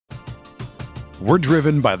We're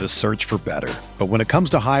driven by the search for better. But when it comes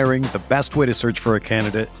to hiring, the best way to search for a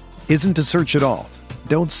candidate isn't to search at all.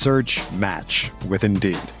 Don't search, match with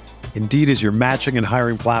Indeed. Indeed is your matching and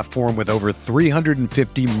hiring platform with over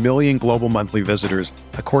 350 million global monthly visitors,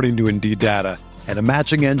 according to Indeed data, and a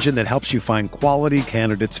matching engine that helps you find quality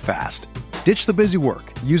candidates fast. Ditch the busy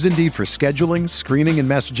work. Use Indeed for scheduling, screening, and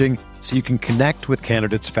messaging so you can connect with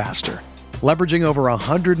candidates faster. Leveraging over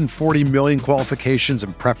 140 million qualifications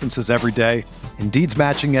and preferences every day, Indeed's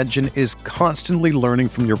matching engine is constantly learning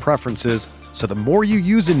from your preferences, so the more you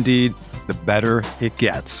use Indeed, the better it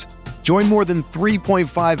gets. Join more than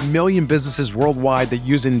 3.5 million businesses worldwide that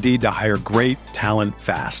use Indeed to hire great talent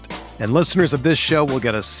fast. And listeners of this show will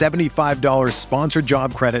get a $75 sponsored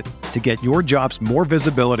job credit to get your jobs more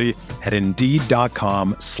visibility at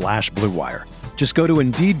Indeed.com/Blue Wire. Just go to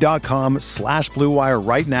Indeed.com/Blue Wire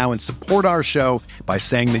right now and support our show by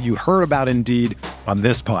saying that you heard about Indeed on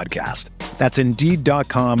this podcast. That's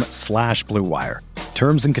Indeed.com/Blue Wire.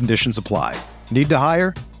 Terms and conditions apply. Need to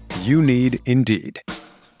hire? You need Indeed.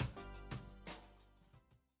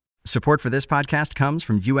 Support for this podcast comes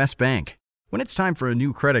from U.S. Bank. When it's time for a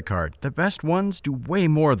new credit card, the best ones do way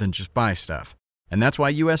more than just buy stuff. And that's why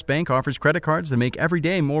U.S. Bank offers credit cards that make every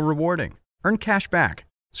day more rewarding. Earn cash back,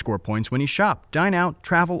 score points when you shop, dine out,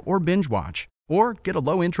 travel, or binge watch, or get a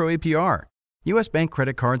low intro APR. U.S. Bank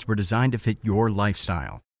credit cards were designed to fit your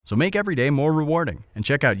lifestyle. So make every day more rewarding and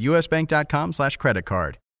check out usbank.com/credit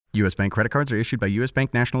card. U.S. Bank credit cards are issued by U.S.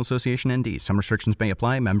 Bank National Association ND. Some restrictions may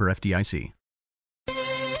apply. Member FDIC.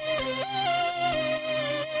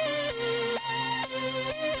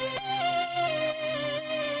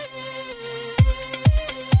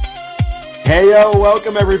 Hey, yo,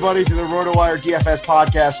 welcome everybody to the RotoWire DFS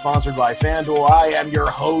podcast sponsored by FanDuel. I am your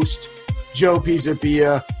host, Joe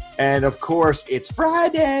Pisapia, and of course, it's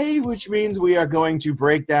Friday, which means we are going to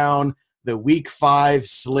break down the Week 5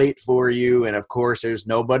 slate for you, and of course, there's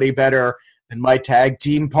nobody better than my tag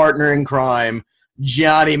team partner in crime,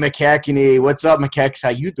 Johnny McKechnie. What's up, McKex? How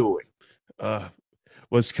you doing?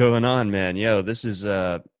 What's going on, man? Yo, this is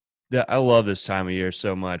I love this time of year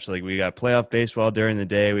so much. Like, we got playoff baseball during the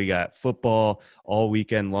day. We got football all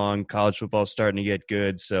weekend long. College football starting to get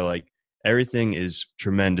good. So, like, everything is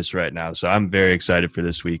tremendous right now. So I'm very excited for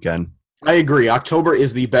this weekend. I agree. October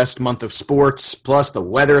is the best month of sports. Plus, the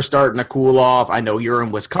weather is starting to cool off. I know you're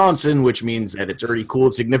in Wisconsin, which means that it's already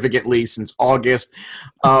cooled significantly since August.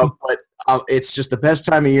 But it's just the best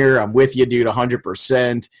time of year. I'm with you, dude,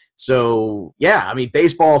 100%. So, yeah, I mean,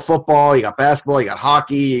 baseball, football, you got basketball, you got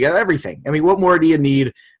hockey, you got everything. I mean, what more do you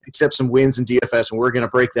need except some wins in DFS? And we're going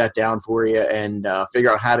to break that down for you and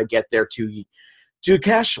figure out how to get there to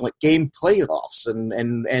cash game playoffs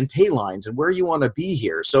and pay lines and where you want to be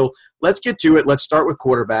here. So let's get to it. Let's start with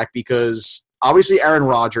quarterback because obviously Aaron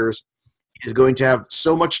Rodgers is going to have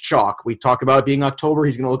so much chalk. We talk about it being October.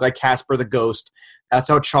 He's going to look like Casper the Ghost. That's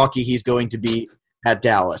how chalky he's going to be at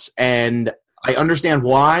Dallas. And I understand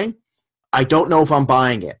why. I don't know if I'm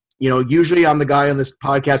buying it. You know, usually I'm the guy on this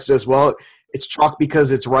podcast that says, well, it's chalk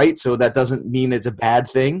because it's right, so that doesn't mean it's a bad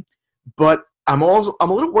thing. But I'm a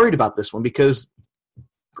little worried about this one because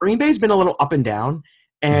Green Bay's been a little up and down.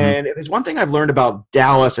 And if there's one thing I've learned about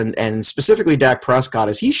Dallas and specifically Dak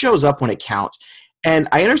Prescott is he shows up when it counts. And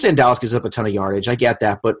I understand Dallas gives up a ton of yardage. I get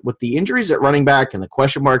that. But with the injuries at running back and the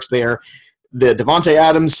question marks there, the Devontae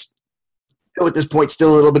Adams, at this point,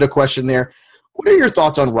 still a little bit of question there. What are your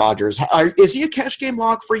thoughts on Rodgers? Is he a cash game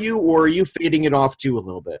lock for you, or are you fading it off too a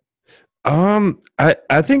little bit?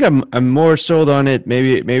 I think I'm more sold on it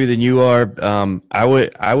maybe than you are. I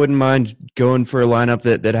wouldn't mind going for a lineup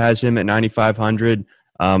that has him at 9,500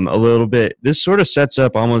 a little bit. This sort of sets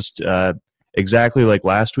up almost exactly like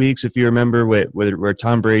last week's, if you remember, where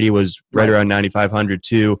Tom Brady was right around 9,500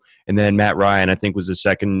 too, and then Matt Ryan I think was the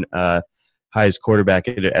second highest quarterback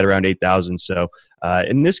at around 8,000. So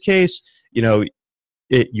in this case, you know,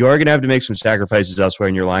 you are going to have to make some sacrifices elsewhere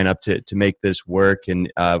in your lineup to make this work. And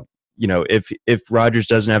you know, if Rodgers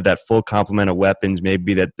doesn't have that full complement of weapons,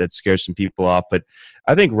 maybe that scares some people off. But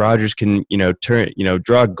I think Rodgers can,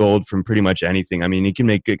 draw gold from pretty much anything. I mean, he can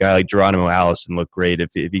make a guy like Geronimo Allison look great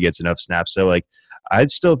if he gets enough snaps. So, like, I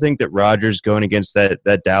still think that Rodgers going against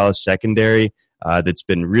that Dallas secondary that's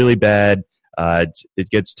been really bad. It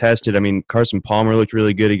gets tested. I mean, Carson Palmer looked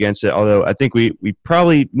really good against it, although I think we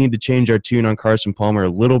probably need to change our tune on Carson Palmer a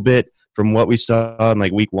little bit from what we saw in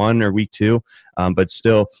like week 1 or week 2. But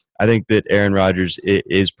still, I think that Aaron Rodgers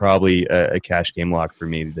is probably a cash game lock for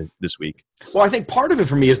me this week. Well, I think part of it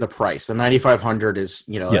for me is the price. The 9,500 is,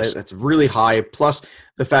 yes. That's really high. Plus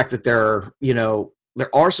the fact that they're, there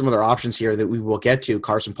are some other options here that we will get to,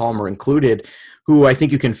 Carson Palmer included, who I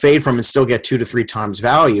think you can fade from and still get 2 to 3 times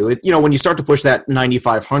value. When you start to push that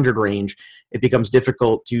 9,500 range, it becomes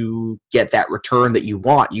difficult to get that return that you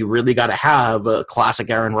want. You really got to have a classic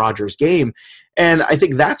Aaron Rodgers game. And I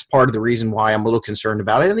think that's part of the reason why I'm a little concerned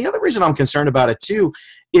about it. And the other reason I'm concerned about it too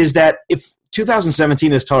is that if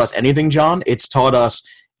 2017 has taught us anything, John, it's taught us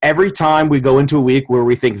every time we go into a week where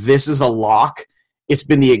we think this is a lock, it's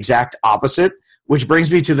been the exact opposite, which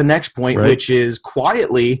brings me to the next point, right, which is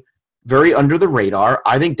quietly very under the radar.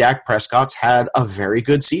 I think Dak Prescott's had a very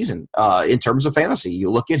good season in terms of fantasy. You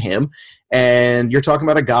look at him, and you're talking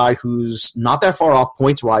about a guy who's not that far off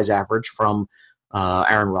points-wise average from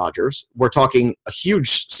Aaron Rodgers. We're talking a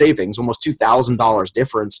huge savings, almost $2,000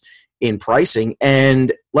 difference in pricing.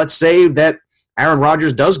 And let's say that Aaron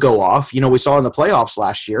Rodgers does go off. We saw in the playoffs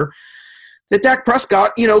last year that Dak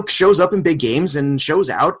Prescott, shows up in big games and shows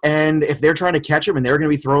out. And if they're trying to catch him and they're going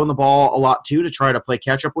to be throwing the ball a lot too to try to play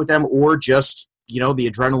catch up with them, or just, the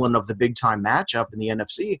adrenaline of the big time matchup in the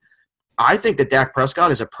NFC, I think that Dak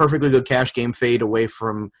Prescott is a perfectly good cash game fade away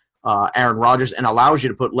from Aaron Rodgers, and allows you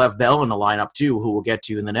to put Lev Bell in the lineup too, who we'll get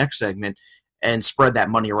to in the next segment, and spread that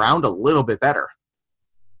money around a little bit better.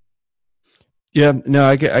 Yeah, no,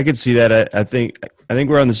 I could see that. I think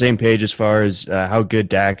we're on the same page as far as how good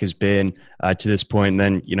Dak has been to this point. And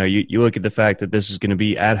then you look at the fact that this is going to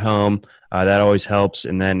be at home. That always helps.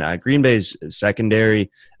 And then Green Bay's secondary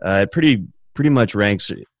pretty much ranks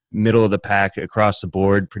middle of the pack across the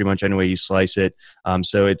board, pretty much any way you slice it.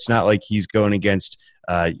 So it's not like he's going against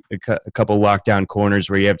a couple lockdown corners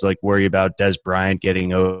where you have to worry about Des Bryant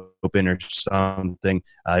getting open or something.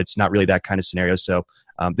 It's not really that kind of scenario. So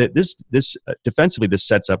this defensively, this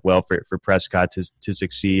sets up well for Prescott to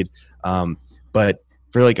succeed. But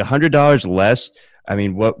for $100 less, I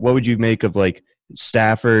mean, what would you make of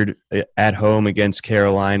Stafford at home against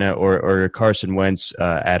Carolina, or Carson Wentz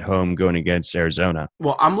at home going against Arizona?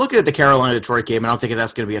 Well, I'm looking at the Carolina-Detroit game, and I'm thinking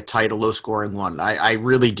that's going to be a tight, low-scoring one. I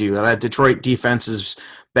really do. That Detroit defense is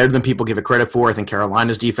better than people give it credit for. I think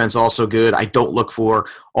Carolina's defense also good. I don't look for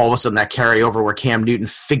all of a sudden that carryover where Cam Newton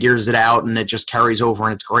figures it out and it just carries over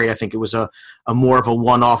and it's great. I think it was a more of a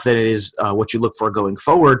one-off than it is what you look for going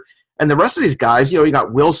forward. And the rest of these guys, you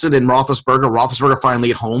got Wilson and Roethlisberger. Roethlisberger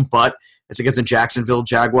finally at home, but it's against the Jacksonville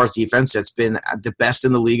Jaguars defense that's been the best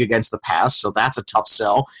in the league against the pass, so that's a tough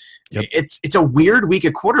sell. Yep. It's a weird week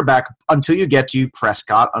at quarterback until you get to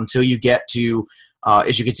Prescott, until you get to,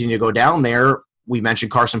 as you continue to go down there, we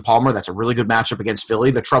mentioned Carson Palmer. That's a really good matchup against Philly.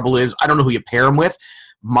 The trouble is, I don't know who you pair him with.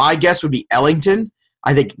 My guess would be Ellington.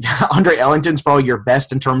 I think Andre Ellington's probably your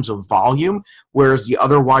best in terms of volume, whereas the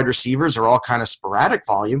other wide receivers are all kind of sporadic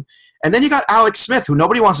volume. And then you got Alex Smith, who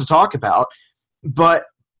nobody wants to talk about, but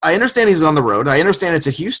I understand he's on the road. I understand it's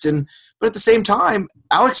at Houston, but at the same time,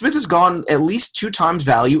 Alex Smith has gone at least 2 times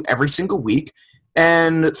value every single week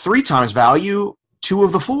and 3 times value 2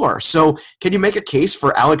 of the 4. So can you make a case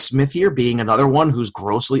for Alex Smith here being another one who's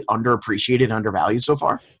grossly underappreciated, undervalued so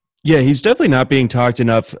far? Yeah, he's definitely not being talked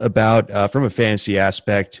enough about from a fantasy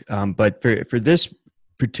aspect. But for this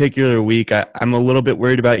particular week, I'm a little bit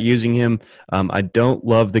worried about using him. I don't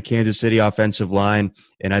love the Kansas City offensive line,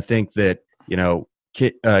 and I think that,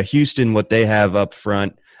 Houston, what they have up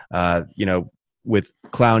front, with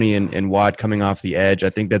Clowney and Watt coming off the edge, I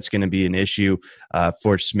think that's going to be an issue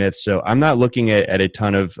for Smith. So I'm not looking at a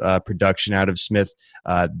ton of production out of Smith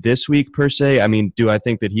this week per se. I mean, do I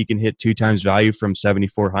think that he can hit 2 times value from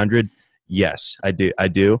 7,400? Yes, I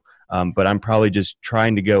do. But I'm probably just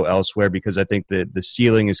trying to go elsewhere because I think the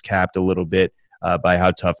ceiling is capped a little bit by how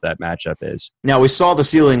tough that matchup is. Now, we saw the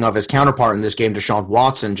ceiling of his counterpart in this game, Deshaun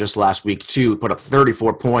Watson, just last week, too. Put up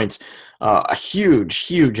 34 points, a huge,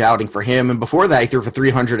 huge outing for him. And before that, he threw for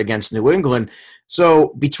 300 against New England.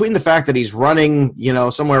 So between the fact that he's running,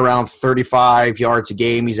 somewhere around 35 yards a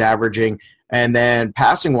game he's averaging, and then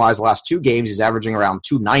passing-wise, the last 2 games, he's averaging around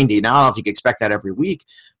 290. Now, I don't know if you can expect that every week,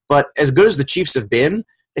 but as good as the Chiefs have been,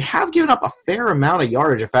 they have given up a fair amount of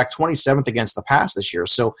yardage. In fact, 27th against the pass this year.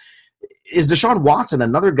 So is Deshaun Watson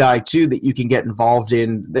another guy, too, that you can get involved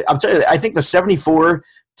in? I'm telling you, I think the 74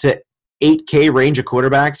 to 8K range of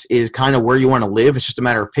quarterbacks is kind of where you want to live. It's just a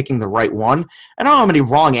matter of picking the right one. I don't know how many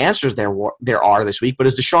wrong answers there are this week, but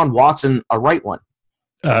is Deshaun Watson a right one?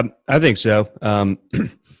 I think so.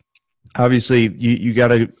 Obviously, you got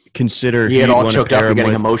to consider. You get all choked up. You're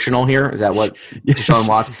getting emotional here. Is that what Deshaun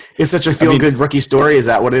Watson? It's such a feel-good rookie story. Is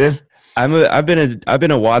that what it is? I've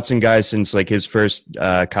been a Watson guy since his first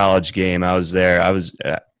college game. I was there. I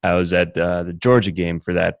was at the Georgia game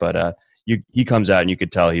for that. But he comes out and you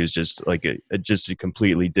could tell he was just just a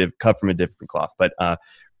completely cut from a different cloth. But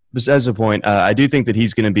besides the point, I do think that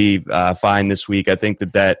he's going to be fine this week. I think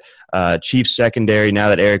that Chiefs secondary, now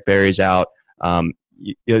that Eric Berry's out,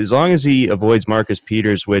 as long as he avoids Marcus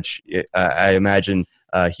Peters, which I imagine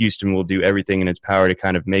Houston will do everything in its power to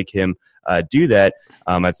kind of make him do that.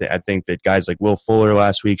 I think that guys like Will Fuller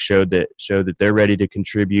last week showed that they're ready to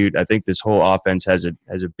contribute. I think this whole offense has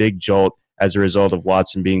a big jolt as a result of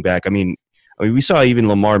Watson being back. I mean, we saw even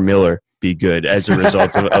Lamar Miller be good as a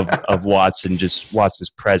result of Watson's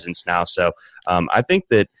presence now. So I think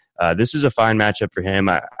that this is a fine matchup for him.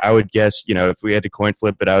 I would guess, if we had to coin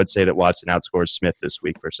flip it, I would say that Watson outscores Smith this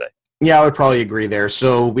week per se. Yeah, I would probably agree there.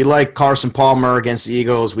 So we like Carson Palmer against the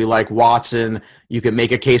Eagles. We like Watson. You can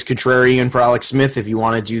make a case contrarian for Alex Smith if you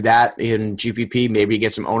want to do that in GPP, maybe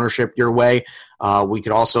get some ownership your way. We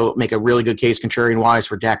could also make a really good case contrarian-wise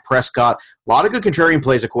for Dak Prescott. A lot of good contrarian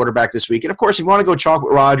plays at quarterback this week. And, of course, if you want to go chalk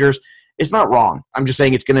with Rodgers, it's not wrong. I'm just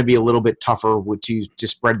saying it's going to be a little bit tougher to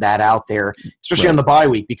spread that out there, especially on the bye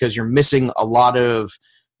week, because you're missing a lot of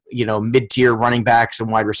mid-tier running backs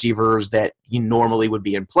and wide receivers that normally would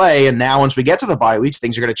be in play. And now once we get to the bye weeks,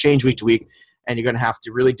 things are going to change week to week, and you're going to have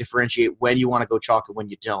to really differentiate when you want to go chalk and when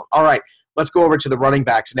you don't. All right, let's go over to the running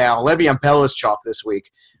backs now. Le'Veon Bell is chalk this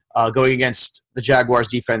week, going against the Jaguars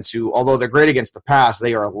defense, who, although they're great against the pass,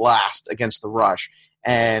 they are last against the rush.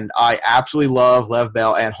 And I absolutely love Lev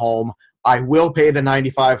Bell at home. I will pay the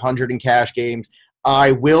 $9,500 in cash games.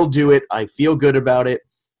 I will do it. I feel good about it.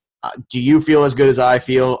 Do you feel as good as I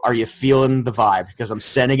feel? Are you feeling the vibe? Because I'm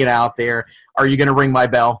sending it out there. Are you going to ring my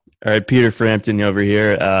bell? All right, Peter Frampton over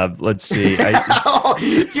here. Let's see.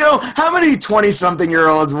 How many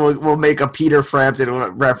 20-something-year-olds will make a Peter Frampton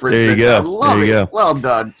reference? There you go. I love it. Well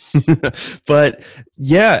done. But,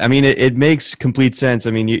 yeah, I mean, it makes complete sense.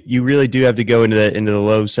 I mean, you really do have to go into the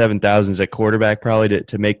low 7,000s at quarterback probably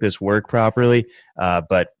to make this work properly.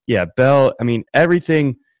 But, yeah, Bell, I mean,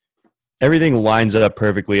 everything lines up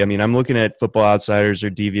perfectly. I mean, I'm looking at Football Outsiders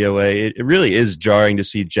or DVOA. It really is jarring to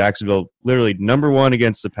see Jacksonville literally number one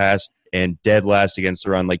against the pass and dead last against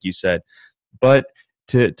the run, like you said. But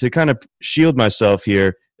to kind of shield myself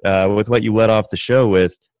here with what you led off the show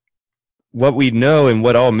with, what we know and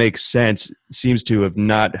what all makes sense seems to have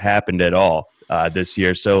not happened at all this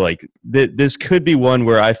year. So, like, this could be one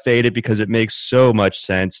where I fade it because it makes so much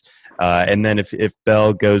sense. And then if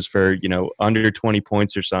Bell goes for, under 20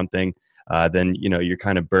 points or something, then you're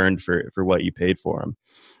kind of burned for what you paid for him.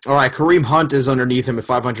 All right, Kareem Hunt is underneath him at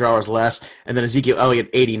 $500 less, and then Ezekiel Elliott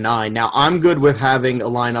 89. Now I'm good with having a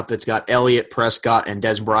lineup that's got Elliott, Prescott, and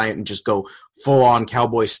Des Bryant, and just go full on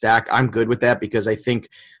Cowboys stack. I'm good with that because I think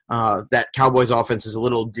that Cowboys offense is a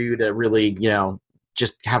little due to really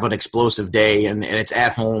just have an explosive day, and it's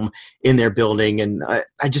at home in their building. And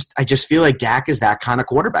I just feel like Dak is that kind of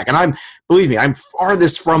quarterback. And believe me, I'm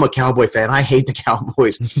farthest from a Cowboy fan. I hate the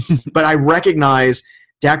Cowboys, but I recognize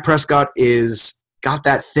Dak Prescott got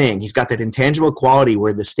that thing. He's got that intangible quality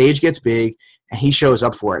where the stage gets big and he shows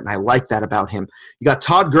up for it. And I like that about him. You got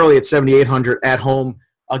Todd Gurley at 7,800 at home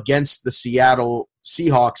against the Seattle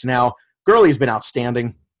Seahawks. Now, Gurley's been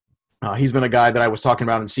outstanding. He's been a guy that I was talking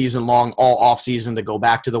about in season long, all off season, to go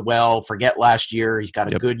back to the well, forget last year. He's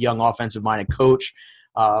got a good young offensive-minded coach.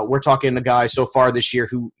 We're talking a guy so far this year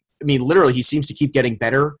who, I mean, literally he seems to keep getting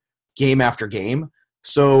better game after game.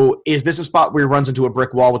 So is this a spot where he runs into a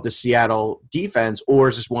brick wall with the Seattle defense, or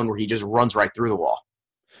is this one where he just runs right through the wall?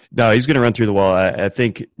 No, he's going to run through the wall. I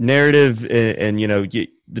think narrative and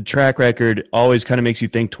the track record always kind of makes you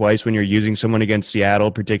think twice when you're using someone against Seattle,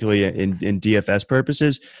 particularly in DFS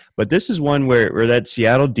purposes. But this is one where that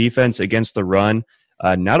Seattle defense against the run,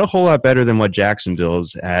 not a whole lot better than what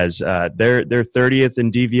Jacksonville's has. They're 30th in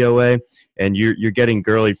DVOA, and you're getting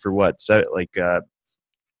Gurley for what? So, like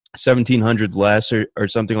 1,700 less or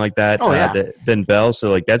something like that than Bell.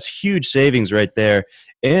 So, like, that's huge savings right there.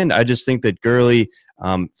 And I just think that Gurley,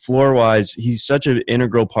 floor-wise, he's such an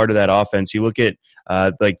integral part of that offense. You look at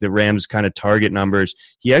like the Rams' kind of target numbers.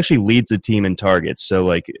 He actually leads the team in targets. So,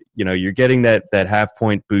 like, you're getting that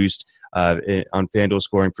half-point boost on FanDuel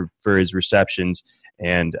scoring for his receptions.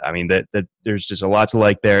 And, I mean, that there's just a lot to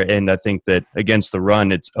like there. And I think that against the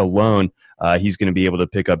run, it's alone, he's going to be able to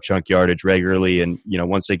pick up chunk yardage regularly. And,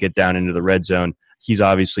 once they get down into the red zone, he's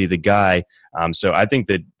obviously the guy. So I think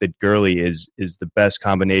that Gurley is the best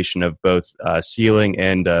combination of both ceiling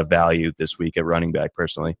and value this week at running back,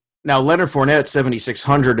 personally. Now, Leonard Fournette at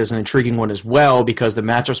 7,600 is an intriguing one as well because the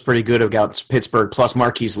matchup's pretty good against Pittsburgh. Plus,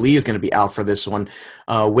 Marquise Lee is going to be out for this one,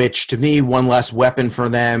 which to me, one less weapon for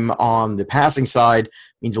them on the passing side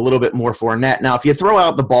means a little bit more Fournette. Now, if you throw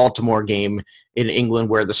out the Baltimore game in England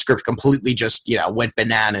where the script completely just, went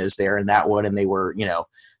bananas there in that one and they were,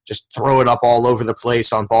 just throwing up all over the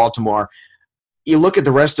place on Baltimore, you look at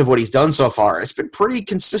the rest of what he's done so far, it's been pretty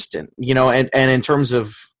consistent, and in terms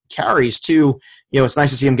of carries too, it's nice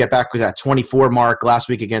to see him get back with that 24 mark last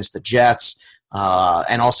week against the Jets.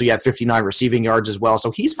 And also he had 59 receiving yards as well.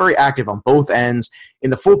 So he's very active on both ends. In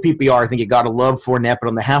the full PPR, I think you got to love Fournette, but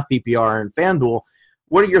on the half PPR and FanDuel,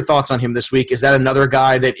 what are your thoughts on him this week? Is that another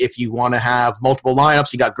guy that if you want to have multiple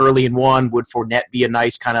lineups, you got Gurley in one, would Fournette be a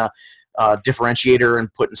nice kind of differentiator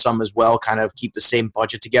and put in some as well, kind of keep the same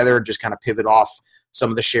budget together and just kind of pivot off some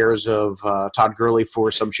of the shares of Todd Gurley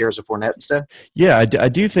for some shares of Fournette instead? Yeah, I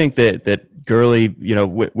do think that Gurley,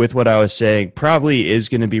 with what I was saying, probably is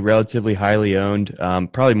going to be relatively highly owned,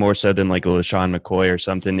 probably more so than like a LaShawn McCoy or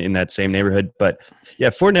something in that same neighborhood. But yeah,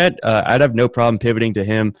 Fournette, I'd have no problem pivoting to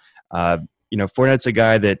him. Fournette's a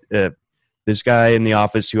guy that this guy in the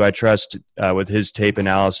office who I trust with his tape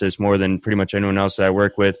analysis more than pretty much anyone else that I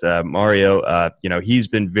work with, Mario, he's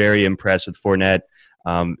been very impressed with Fournette.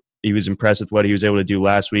 He was impressed with what he was able to do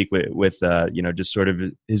last week with just sort of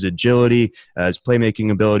his agility, his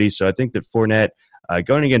playmaking ability. So I think that Fournette,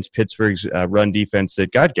 going against Pittsburgh's run defense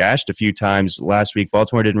that got gashed a few times last week,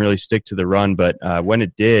 Baltimore didn't really stick to the run, but when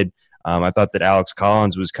it did, I thought that Alex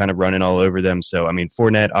Collins was kind of running all over them. So,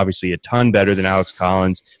 Fournette, obviously a ton better than Alex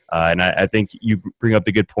Collins. And I think you bring up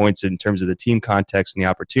the good points in terms of the team context and the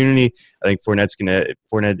opportunity. I think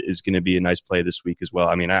Fournette is going to be a nice play this week as well.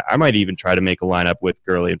 I might even try to make a lineup with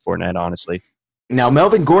Gurley and Fournette, honestly. Now,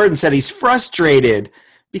 Melvin Gordon said he's frustrated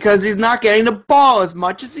because he's not getting the ball as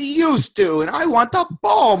much as he used to, and I want the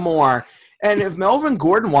ball more. And if Melvin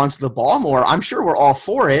Gordon wants the ball more, I'm sure we're all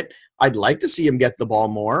for it. I'd like to see him get the ball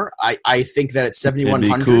more. I think that at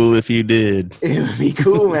 7,100. It'd be cool if you did. It would be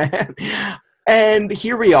cool, man. And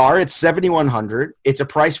here we are at 7,100. It's a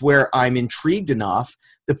price where I'm intrigued enough.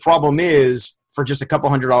 The problem is, for just a couple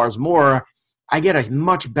 $100 more, I get a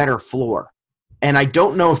much better floor. And I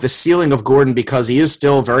don't know if the ceiling of Gordon, because he is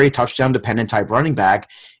still very touchdown-dependent type running back,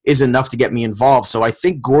 is enough to get me involved. So I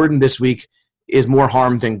think Gordon this week is more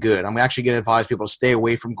harm than good. I'm actually going to advise people to stay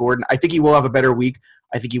away from Gordon. I think he will have a better week.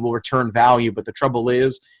 I think he will return value. But the trouble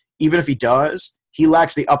is, even if he does, he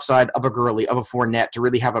lacks the upside of a Gurley, of a Fournette to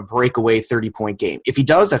really have a breakaway 30-point game. If he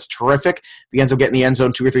does, that's terrific. If he ends up getting the end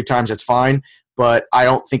zone 2 or 3 times, that's fine. But I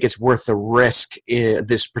don't think it's worth the risk in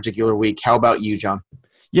this particular week. How about you, John?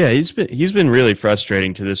 Yeah, he's been really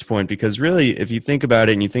frustrating to this point because really, if you think about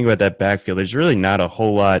it and you think about that backfield, there's really not a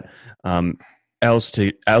whole lot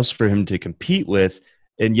else for him to compete with,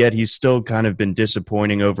 and yet he's still kind of been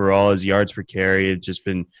disappointing overall. His yards per carry have just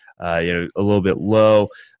been a little bit low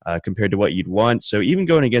compared to what you'd want. So even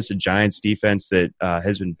going against a Giants defense that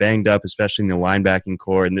has been banged up, especially in the linebacking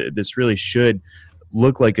core, and this really should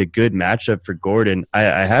look like a good matchup for Gordon. I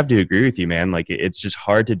have to agree with you, man. Like, it's just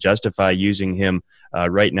hard to justify using him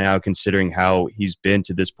right now, considering how he's been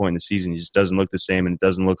to this point in the season. He just doesn't look the same, and it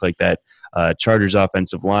doesn't look like that Chargers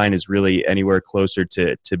offensive line is really anywhere closer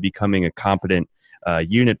to becoming a competent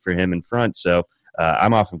unit for him in front. So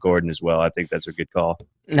I'm off of Gordon as well. I think that's a good call.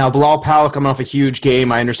 Now, Bilal Powell coming off a huge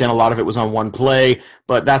game. I understand a lot of it was on one play,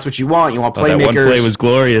 but that's what you want. You want playmakers. That one play was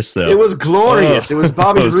glorious, though. It was glorious. It was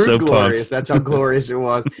Bobby Roode so glorious. That's how glorious it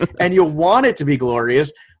was. And you want it to be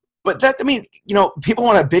glorious. But people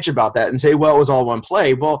want to bitch about that and say, well, it was all one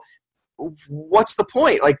play. Well, what's the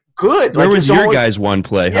point? Like, good. Where was your guys' one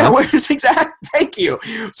play? Huh? Yeah, where's exact? Thank you.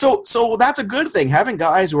 So that's a good thing. Having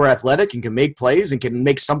guys who are athletic and can make plays and can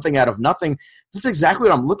make something out of nothing. That's exactly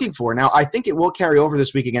what I'm looking for. Now, I think it will carry over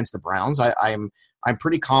this week against the Browns. I'm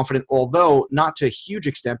pretty confident, although not to a huge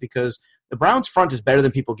extent, because the Browns front is better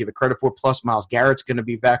than people give it credit for. Plus, Myles Garrett's going to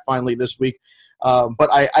be back finally this week. But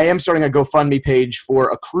I am starting a GoFundMe page for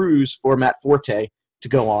a cruise for Matt Forte to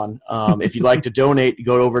go on. If you'd like to donate,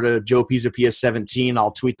 go over to Joe Pisa PS17.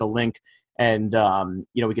 I'll tweet the link, and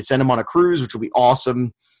we could send him on a cruise, which will be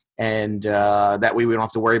awesome. And that way we don't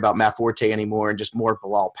have to worry about Matt Forte anymore and just more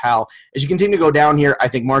Bilal Powell. As you continue to go down here, I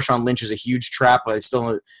think Marshawn Lynch is a huge trap, but I'm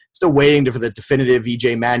still waiting for the definitive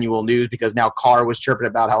EJ Manuel news, because now Carr was chirping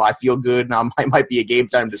about how I feel good. Now it might be a game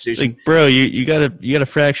time decision. Like, bro, you got a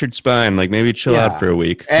fractured spine. Like, maybe chill out for a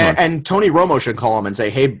week. And Tony Romo should call him and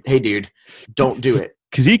say, hey, dude, don't do it.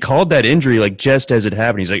 because he called that injury like just as it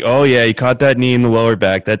happened. He's like, "Oh yeah, he caught that knee in the lower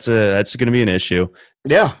back. That's going to be an issue."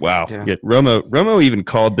 Yeah. Wow. Yeah. Yeah, Romo even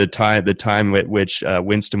called the time at which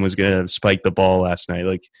Winston was going to spike the ball last night.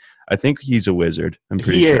 Like, I think he's a wizard. I'm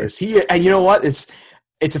pretty sure. And you know what? It's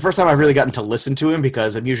the first time I've really gotten to listen to him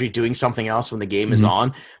because I'm usually doing something else when the game is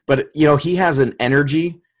on. But, he has an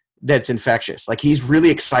energy that's infectious. Like, he's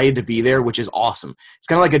really excited to be there, which is awesome. It's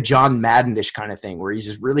kind of like a John Madden-ish kind of thing where he's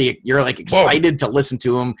just really – you're, like, excited to listen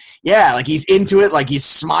to him. Yeah, like, he's into it. Like, he's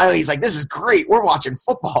smiling. He's like, this is great. We're watching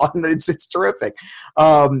football. And it's terrific.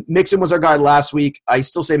 Mixon was our guy last week. I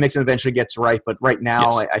still say Mixon eventually gets right, but right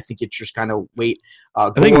now I think it's just kind of wait.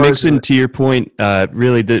 I think Mixon, to your point,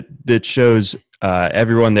 really that shows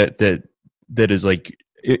everyone that is, like,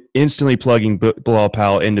 instantly plugging Bilal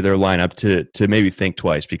Powell into their lineup to maybe think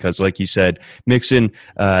twice, because like you said, Mixon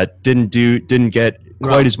didn't get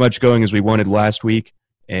quite as much going as we wanted last week,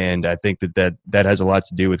 and I think that has a lot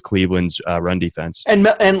to do with Cleveland's run defense. And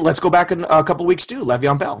let's go back in a couple weeks too.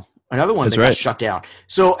 Le'Veon Bell, another one that got shut down.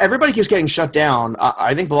 So everybody keeps getting shut down.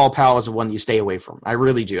 I think Bilal Powell is the one you stay away from. I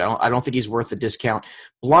really do. I don't think he's worth the discount.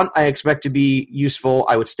 Blunt, I expect to be useful.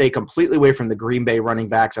 I would stay completely away from the Green Bay running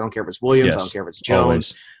backs. I don't care if it's Williams. Yes. I don't care if it's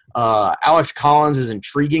Jones. Alex Collins is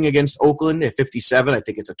intriguing against Oakland at 57. I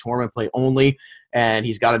think it's a tournament play only, and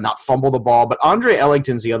he's got to not fumble the ball. But Andre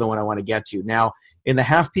Ellington's the other one I want to get to. Now, in the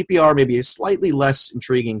half PPR, maybe it's slightly less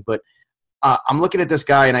intriguing, but I'm looking at this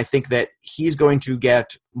guy, and I think that he's going to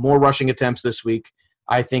get more rushing attempts this week.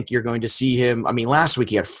 I think you're going to see him. I mean, last week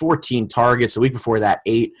he had 14 targets. The week before that,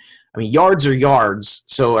 8. I mean, yards are yards,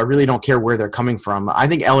 so I really don't care where they're coming from. I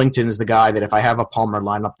think Ellington is the guy that if I have a Palmer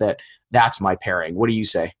lineup, that's my pairing. What do you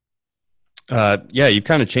say? Yeah, you've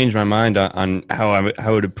kind of changed my mind on how I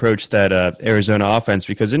would approach that Arizona offense,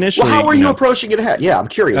 because initially, how were you approaching it ahead? Yeah, I'm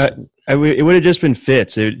curious. It would have just been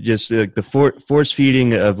Fitz. It just the force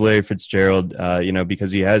feeding of Larry Fitzgerald.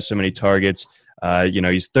 Because he has so many targets.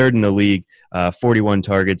 He's third in the league, 41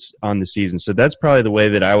 targets on the season. So that's probably the way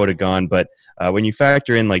that I would have gone. But when you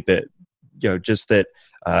factor in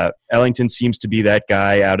Ellington seems to be that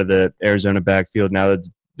guy out of the Arizona backfield now that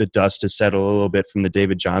the dust has settled a little bit from the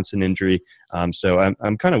David Johnson injury. So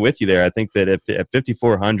I'm kind of with you there. I think that at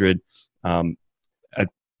 5,400, I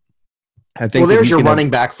think. Well, there's your running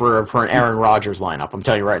back for an Aaron Rodgers lineup. I'm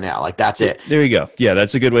telling you right now, like that's it. There you go. Yeah,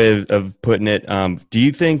 that's a good way of putting it. Do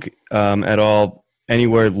you think at all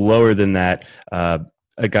anywhere lower than that?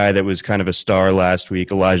 A guy that was kind of a star last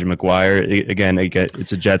week, Elijah McGuire. Again,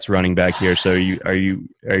 it's a Jets running back here. So are you?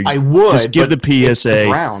 I would just give the PSA. It's the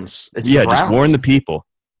Browns. The Browns. Just warn the people.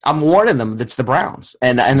 I'm warning them. It's the Browns,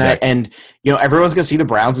 and everyone's gonna see the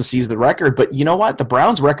Browns and sees the record. But you know what? The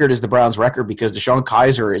Browns' record is the Browns' record because DeShone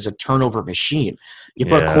Kizer is a turnover machine. You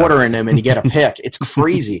put a quarter in him and you get a pick. It's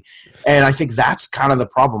crazy, and I think that's kind of the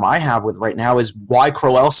problem I have with right now is why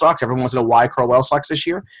Crowell sucks. Everyone wants to know why Crowell sucks this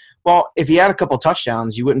year. Well, if he had a couple of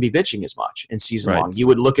touchdowns, you wouldn't be bitching as much in season long. You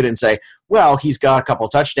would look at it and say, well, he's got a couple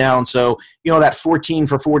of touchdowns, so that 14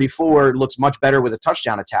 for 44 looks much better with a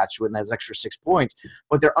touchdown attached to it and has extra 6 points.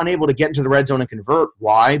 But they're unable to get into the red zone and convert.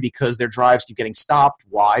 Why? Because their drives keep getting stopped.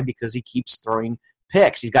 Why? Because he keeps throwing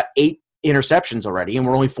picks. He's got 8 interceptions already, and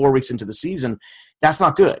we're only 4 weeks into the season. That's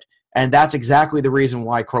not good. And that's exactly the reason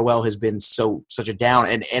why Crowell has been such a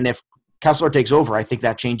down. And if Kessler takes over, I think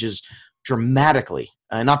that changes dramatically.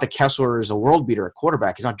 Not that Kessler is a world beater at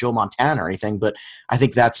quarterback. He's not Joe Montana or anything, but I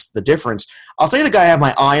think that's the difference. I'll tell you the guy I have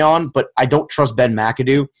my eye on, but I don't trust Ben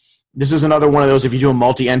McAdoo. This is another one of those, if you do a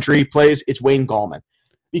multi-entry plays, it's Wayne Gallman.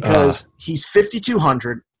 Because he's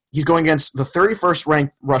 5,200. He's going against the 31st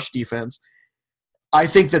ranked rush defense. I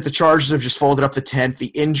think that the Chargers have just folded up the tent. The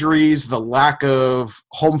injuries, the lack of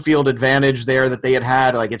home field advantage there that they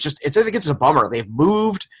had, I think it's a bummer. They've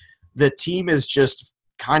moved. The team is just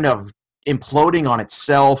kind of imploding on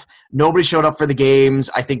itself. Nobody showed up for the games.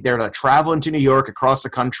 I think they're traveling to New York across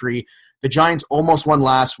the country. The Giants almost won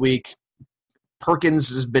last week. Perkins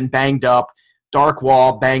has been banged up.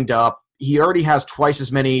 Darkwall banged up. He already has twice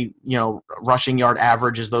as many, rushing yard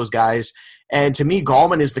average as those guys. And to me,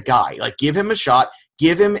 Gallman is the guy. Give him a shot.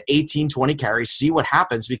 Give him 18, 20 carries. See what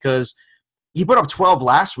happens because he put up 12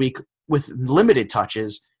 last week with limited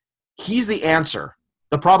touches. He's the answer.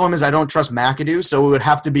 The problem is I don't trust McAdoo, so it would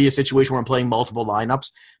have to be a situation where I'm playing multiple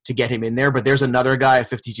lineups to get him in there. But there's another guy at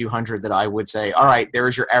 5,200 that I would say, all right,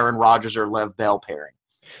 there's your Aaron Rodgers or Lev Bell pairing.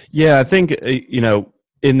 Yeah, I think,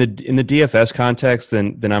 in the DFS context,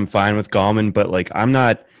 then I'm fine with Gallman, but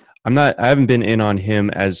I haven't been in on him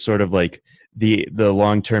as sort of the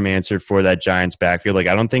long-term answer for that Giants backfield. Like,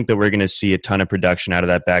 I don't think that we're going to see a ton of production out of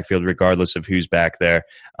that backfield, regardless of who's back there.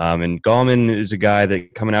 And Gallman is a guy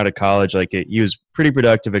that coming out of college, he was pretty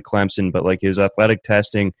productive at Clemson, but like his athletic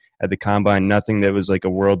testing at the combine, nothing that was like a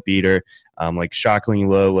world beater, shockingly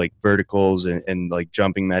low, like verticals and like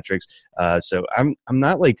jumping metrics. So I'm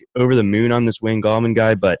not like over the moon on this Wayne Gallman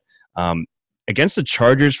guy, but against the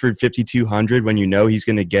Chargers for 5,200, when you know he's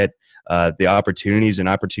going to get the opportunities, and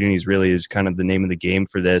opportunities really is kind of the name of the game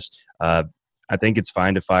for this. I think it's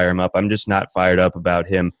fine to fire him up. I'm just not fired up about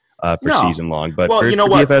him for season long. But for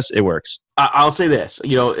DFS, it works. I'll say this,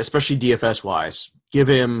 especially DFS wise, give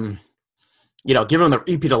him the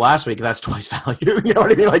repeat of last week. That's twice value. You know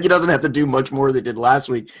what I mean? Like, he doesn't have to do much more than they did last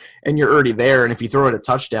week, and you're already there. And if you throw in a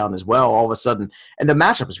touchdown as well, all of a sudden, and the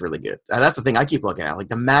matchup is really good. That's the thing I keep looking at. Like,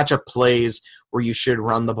 the matchup plays where you should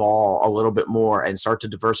run the ball a little bit more and start to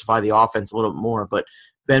diversify the offense a little bit more. But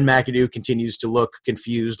Ben McAdoo continues to look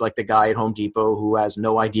confused, like the guy at Home Depot who has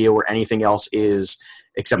no idea where anything else is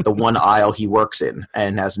except the one aisle he works in,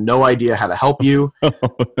 and has no idea how to help you.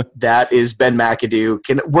 That is Ben McAdoo.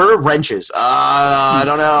 Where are wrenches? I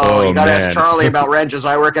don't know. You got to ask Charlie about wrenches.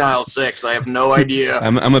 I work in aisle 6. I have no idea.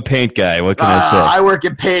 I'm a paint guy. What can I say? I work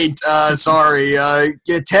in paint. Sorry.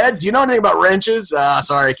 Ted, do you know anything about wrenches?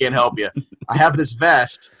 Sorry, I can't help you. I have this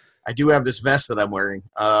vest. I do have this vest that I'm wearing.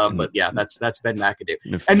 But yeah, that's Ben McAdoo.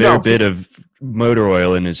 A fair bit of motor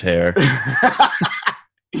oil in his hair.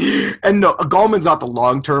 And no, Gallman's not the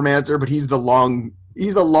long-term answer, but he's the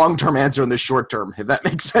long-term answer in the short term, if that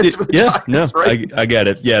makes sense for the Giants, right? I get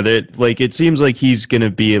it. Yeah, it seems like he's going to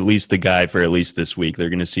be at least the guy for at least this week. They're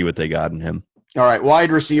going to see what they got in him. All right,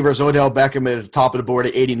 wide receivers, Odell Beckham at the top of the board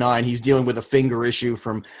at 89. He's dealing with a finger issue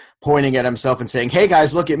from pointing at himself and saying, hey,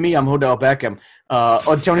 guys, look at me. I'm Odell Beckham.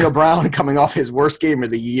 Antonio Brown coming off his worst game of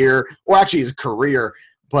the year, well, actually his career,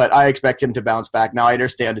 but I expect him to bounce back. Now, I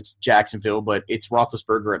understand it's Jacksonville, but it's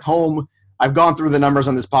Roethlisberger at home. I've gone through the numbers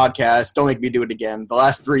on this podcast. Don't make me do it again. The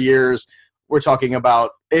last 3 years, we're talking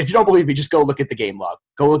about – if you don't believe me, just go look at the game log.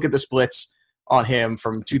 Go look at the splits on him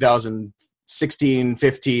from 2016,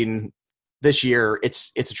 15. This year,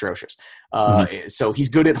 it's atrocious. So he's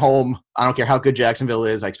good at home. I don't care how good Jacksonville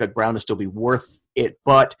is. I expect Brown to still be worth it,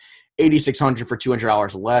 but $8,600 for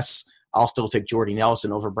 $200 less. I'll still take Jordy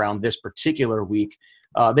Nelson over Brown this particular week.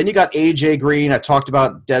 Then you got A.J. Green. I talked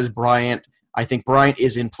about Des Bryant. I think Bryant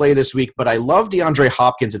is in play this week, but I love DeAndre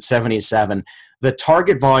Hopkins at 77. The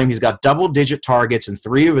target volume, he's got double-digit targets in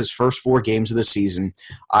 3 of his first 4 games of the season.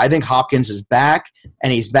 I think Hopkins is back,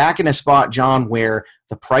 and he's back in a spot, John, where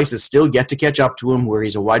the price is still yet to catch up to him, where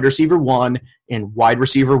he's a wide receiver 1 in wide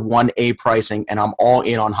receiver 1A pricing, and I'm all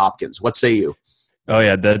in on Hopkins. What say you? Oh,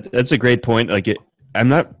 yeah, that's a great point. I'm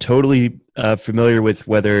not totally familiar with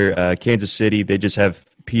whether Kansas City, they just have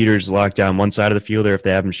Peters locked down one side of the field, or if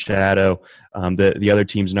they have him shadow the other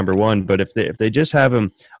team's number 1. But if they just have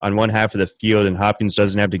him on one half of the field and Hopkins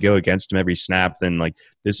doesn't have to go against him every snap, then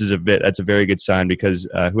that's a very good sign, because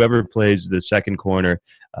whoever plays the second corner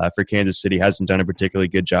for Kansas City hasn't done a particularly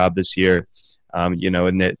good job this year. And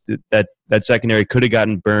that secondary could have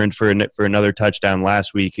gotten burned for another touchdown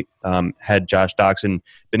last week had Josh Doxson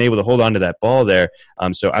been able to hold on to that ball there.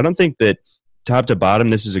 So I don't think that top to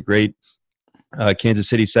bottom this is a great Kansas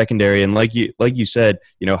City secondary, and like you said,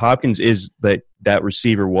 Hopkins is that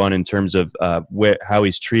receiver 1 in terms of how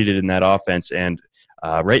he's treated in that offense, and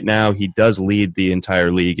right now he does lead the entire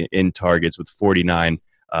league in targets with 49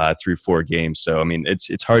 through 4 games. So I mean,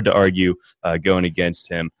 it's hard to argue going against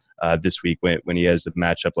him this week when he has a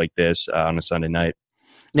matchup like this on a Sunday night.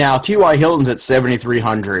 Now, T.Y. Hilton's at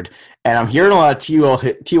 7,300, and I'm hearing a lot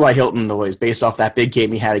of T.Y. Hilton noise based off that big game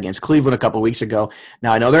he had against Cleveland a couple weeks ago.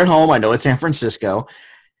 Now, I know they're at home. I know it's San Francisco.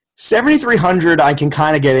 7,300, I can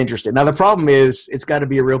kind of get interested. Now, the problem is it's got to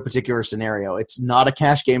be a real particular scenario. It's not a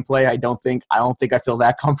cash game play. I don't think I feel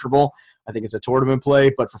that comfortable. I think it's a tournament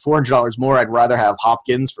play, but for $400 more, I'd rather have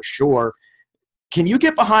Hopkins for sure. Can you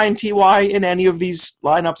get behind T.Y. in any of these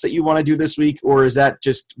lineups that you want to do this week, or is that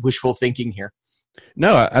just wishful thinking here?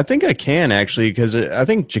 No, I think I can actually, because I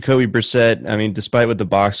think Jacoby Brissett, I mean, despite what the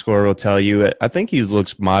box score will tell you, I think he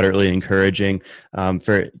looks moderately encouraging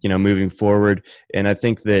for moving forward. And I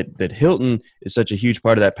think that Hilton is such a huge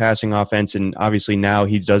part of that passing offense, and obviously now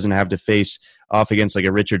he doesn't have to face off against like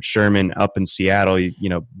a Richard Sherman up in Seattle.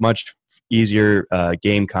 Much easier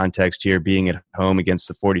game context here being at home against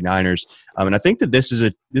the 49ers. And I think that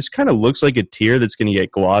this kind of looks like a tier that's going to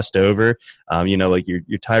get glossed over. Like your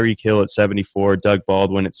Tyreek Hill at 74, Doug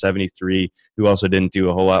Baldwin at 73, who also didn't do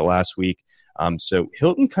a whole lot last week. So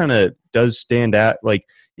Hilton kind of does stand out.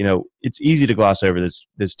 It's easy to gloss over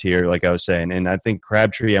this tier, like I was saying. And I think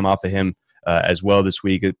Crabtree, I'm off of him as well this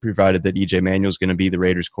week, provided that EJ Manuel is going to be the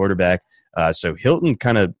Raiders quarterback. So Hilton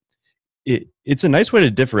it's a nice way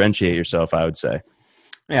to differentiate yourself, I would say.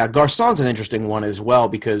 Yeah, Garcon's an interesting one as well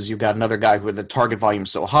because you've got another guy where the target volume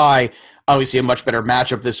is so high. Obviously, a much better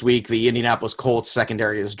matchup this week. The Indianapolis Colts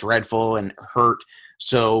secondary is dreadful and hurt.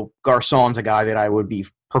 So Garcon's a guy that I would be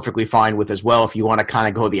perfectly fine with as well if you want to kind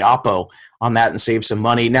of go the oppo on that and save some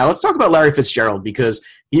money. Now, let's talk about Larry Fitzgerald because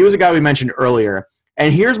he was a guy we mentioned earlier.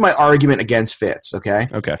 And here's my argument against Fitz, okay?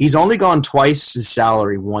 Okay. He's only gone twice his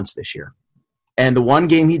salary once this year. And the one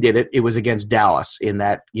game he did it was against Dallas in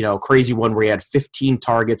that, crazy one where he had 15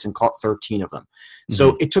 targets and caught 13 of them. Mm-hmm.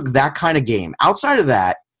 So it took that kind of game. Outside of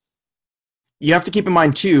that, you have to keep in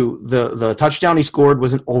mind, too, the touchdown he scored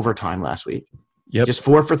was in overtime last week. Yep. Just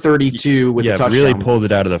 4 for 32 with the touchdown. Really pulled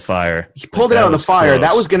it out of the fire. He pulled it out of the fire. Close.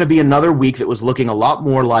 That was going to be another week that was looking a lot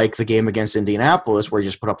more like the game against Indianapolis where he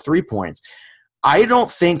just put up 3 points. I don't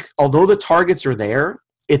think, although the targets are there,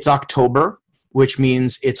 it's October, which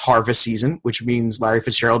means it's harvest season, which means Larry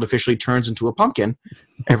Fitzgerald officially turns into a pumpkin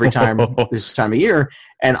every time this time of year.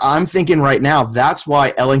 And I'm thinking right now that's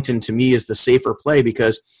why Ellington to me is the safer play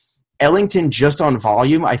because Ellington just on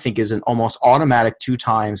volume I think is an almost automatic 2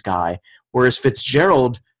 times guy, whereas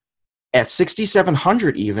Fitzgerald at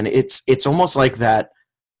 6,700 even, it's almost like that.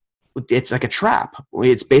 It's like a trap.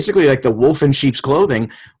 It's basically like the wolf in sheep's clothing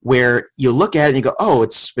where you look at it and you go, oh,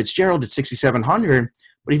 it's Fitzgerald at 6,700.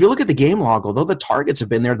 But if you look at the game log, although the targets have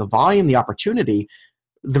been there, the volume, the opportunity,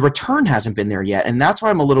 the return hasn't been there yet. And that's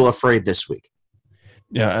why I'm a little afraid this week.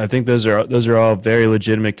 Yeah, I think those are all very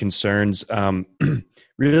legitimate concerns.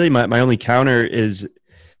 Really, my only counter is,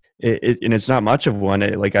 and it's not much of one,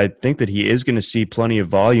 I think that he is going to see plenty of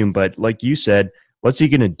volume, but like you said, what's he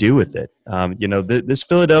going to do with it? This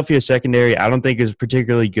Philadelphia secondary, I don't think is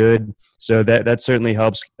particularly good. So that certainly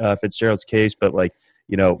helps Fitzgerald's case. But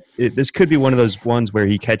this could be one of those ones where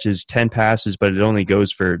he catches 10 passes, but it only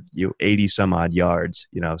goes for 80 some odd yards.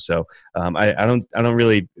 So I don't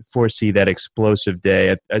really foresee that explosive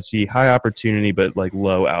day. I see high opportunity, but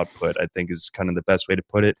low output. I think is kind of the best way to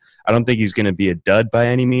put it. I don't think he's going to be a dud by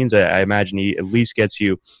any means. I imagine he at least gets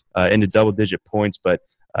you into double-digit points, but.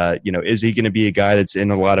 Is he going to be a guy that's in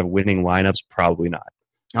a lot of winning lineups? Probably not.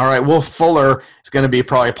 All right, Will Fuller is going to be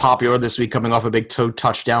probably popular this week coming off a big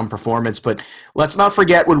touchdown performance, but let's not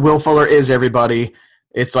forget what Will Fuller is, everybody.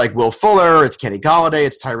 It's like Will Fuller, it's Kenny Golladay,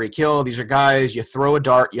 it's Tyreek Hill. These are guys, you throw a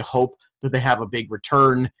dart, you hope that they have a big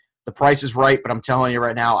return. The price is right, but I'm telling you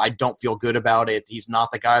right now, I don't feel good about it. He's not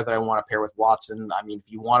the guy that I want to pair with Watson. I mean, if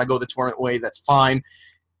you want to go the tournament way, that's fine.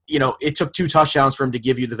 It took 2 touchdowns for him to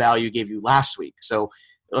give you the value he gave you last week, so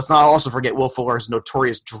let's not also forget Will Fuller's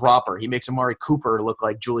notorious dropper. He makes Amari Cooper look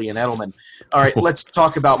like Julian Edelman. All right, let's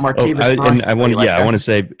talk about Martavis Bryant. I want to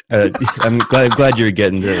say I'm glad you're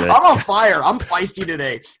getting to that. I'm on fire. I'm feisty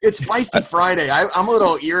today. It's Feisty Friday. I'm a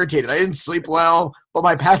little irritated. I didn't sleep well, but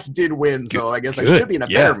my Pats did win, so I guess I should be in a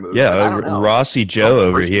better mood. Yeah, I don't know. Rossi Joe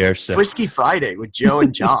over here. So. Frisky Friday with Joe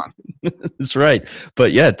and John. That's right.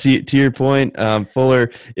 But yeah, to your point, Fuller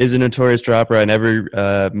is a notorious dropper. I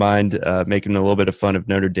never mind making a little bit of fun of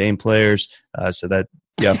Notre Dame players. So that,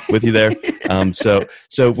 yeah, with you there.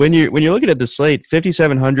 So when you're looking at the slate,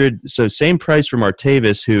 5,700. So same price for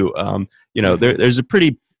Martavis, who there's a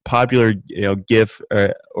pretty popular GIF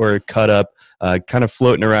or cut up. Kind of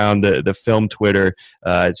floating around the film Twitter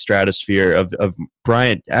stratosphere of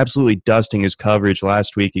Bryant absolutely dusting his coverage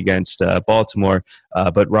last week against Baltimore,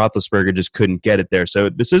 but Roethlisberger just couldn't get it there. So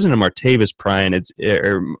this isn't a Martavis Bryant.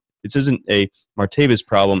 This isn't a Martavis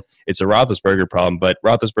problem. It's a Roethlisberger problem. But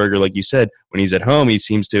Roethlisberger, like you said, when he's at home, he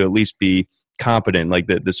seems to at least be competent. Like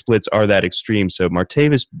the splits are that extreme. So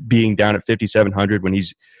Martavis being down at 5,700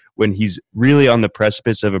 when he's really on the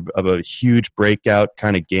precipice of a huge breakout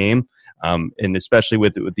kind of game. And especially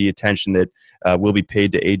with the attention that will be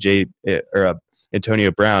paid to AJ or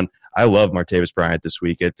Antonio Brown, I love Martavis Bryant this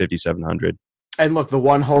week at 5,700. And look, the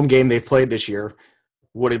one home game they've played this year,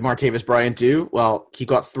 what did Martavis Bryant do? Well, he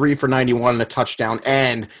got 3 for 91 and a touchdown,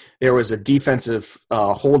 and there was a defensive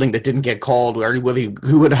holding that didn't get called.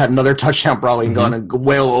 Who would have had another touchdown probably and gone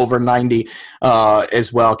well over 90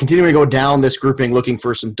 as well. Continuing to go down this grouping, looking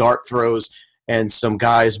for some dart throws and some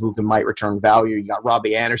guys who might return value. You got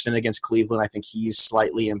Robbie Anderson against Cleveland. I think he's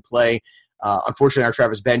slightly in play. Unfortunately, our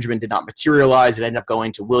Travis Benjamin did not materialize. It ended up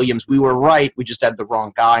going to Williams. We were right. We just had the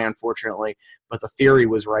wrong guy, unfortunately. But the theory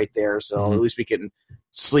was right there. So at least we can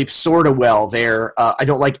sleep sort of well there. I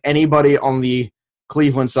don't like anybody on the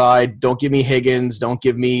Cleveland side. Don't give me Higgins. Don't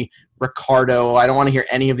give me Ricardo. I don't want to hear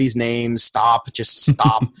any of these names. Stop. Just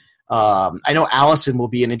stop. I know Allison will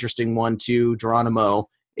be an interesting one too, Geronimo,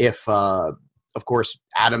 if of course,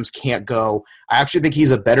 Adams can't go. I actually think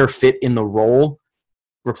he's a better fit in the role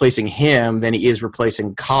replacing him than he is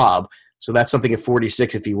replacing Cobb. So that's something at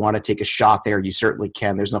 46. If you want to take a shot there, you certainly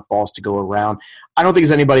can. There's enough balls to go around. I don't think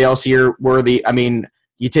there's anybody else here worthy. I mean,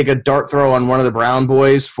 you take a dart throw on one of the Brown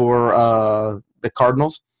boys for the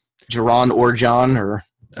Cardinals, Jaron or John, or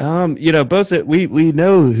both. We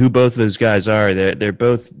know who both those guys are. They're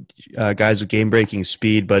both guys with game breaking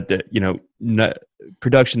speed, but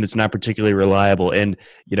production that's not particularly reliable. And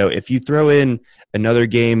if you throw in another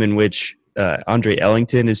game in which Andre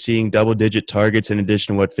Ellington is seeing double-digit targets in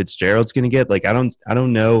addition to what Fitzgerald's going to get, like I don't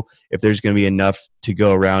know if there's going to be enough to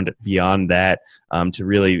go around beyond that to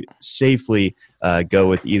really safely go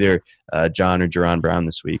with either John or Jaron Brown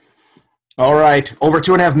this week. All right. Over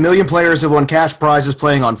 2.5 million players have won cash prizes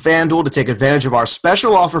playing on FanDuel. To take advantage of our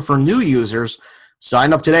special offer for new users,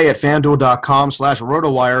 sign up today at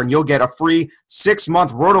FanDuel.com/RotoWire, and you'll get a free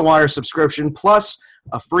 6-month RotoWire subscription plus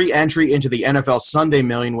a free entry into the NFL Sunday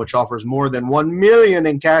Million, which offers more than $1 million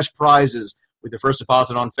in cash prizes with your first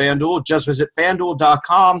deposit on FanDuel. Just visit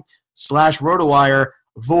FanDuel.com/RotoWire,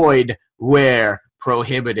 void where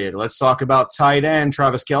prohibited. Let's talk about tight end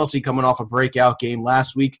Travis Kelce coming off a breakout game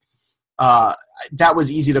last week. That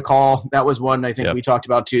was easy to call. That was one I think we talked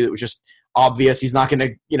about too. It was just obvious. He's not going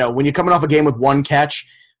to, when you're coming off a game with one catch,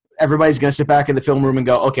 everybody's going to sit back in the film room and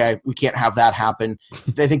go, okay, we can't have that happen.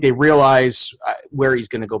 I think they realize where he's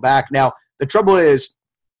going to go back. Now, the trouble is,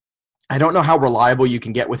 I don't know how reliable you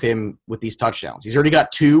can get with him with these touchdowns. He's already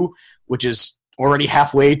got 2, which is already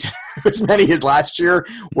halfway to as many as last year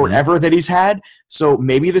or ever that he's had. So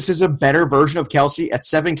maybe this is a better version of Kelce. At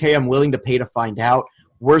 $7K, I'm willing to pay to find out.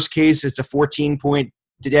 Worst case, it's a 14-point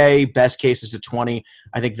today. Best case is a 20.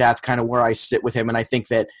 I think that's kind of where I sit with him, and I think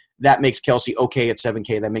that makes Kelce okay at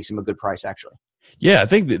 $7K. That makes him a good price, actually. Yeah, I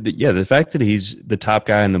think the fact that he's the top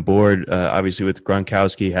guy on the board, obviously with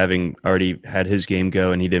Gronkowski having already had his game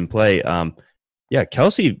go and he didn't play.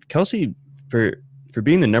 Kelce for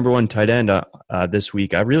being the number 1 tight end this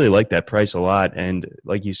week, I really like that price a lot. And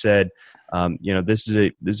like you said, this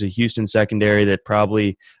is a Houston secondary that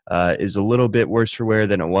probably is a little bit worse for wear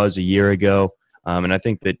than it was a year ago. And I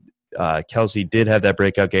think that Kelce did have that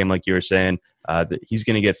breakout game, like you were saying. That he's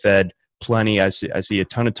going to get fed plenty. I see a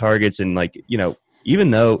ton of targets, and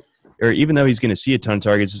even though he's going to see a ton of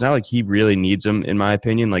targets, it's not like he really needs them, in my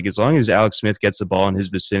opinion. Like as long as Alex Smith gets the ball in his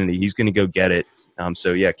vicinity, he's going to go get it.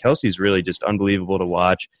 Kelce's really just unbelievable to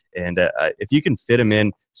watch, and if you can fit him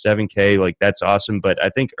in $7K, that's awesome. But I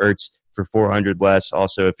think Ertz for $400 less.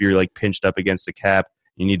 Also, if you're pinched up against the cap,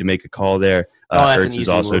 you need to make a call there. Ertz is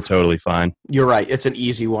also totally fine. You're right. It's an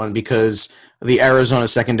easy one because the Arizona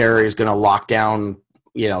secondary is going to lock down,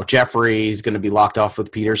 Jeffrey is going to be locked off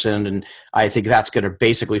with Peterson, and I think that's going to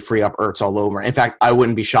basically free up Ertz all over. In fact, I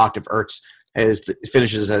wouldn't be shocked if Ertz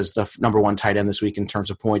finishes as the number 1 tight end this week in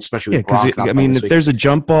terms of points, especially with Gronk. If there's a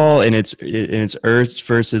jump ball and it's Ertz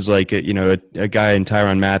versus a guy in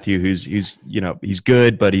Tyrann Mathieu who's he's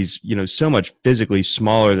good, but he's so much physically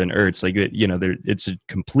smaller than Ertz, it's a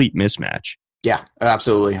complete mismatch. Yeah,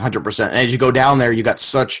 absolutely, 100%. And as you go down there, you got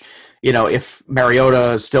such, if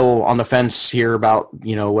Mariota is still on the fence here about,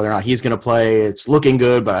 whether or not he's going to play, it's looking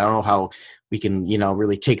good, but I don't know how we can,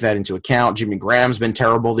 really take that into account. Jimmy Graham's been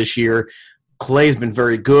terrible this year. Clay's been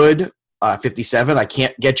very good, 57. I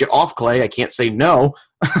can't get you off Clay. I can't say no.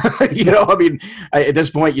 At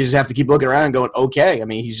this point, you just have to keep looking around and going, okay.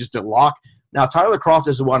 He's just a lock. Now, Tyler Kroft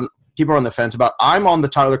is the one people are on the fence about. I'm on the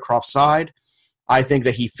Tyler Kroft side. I think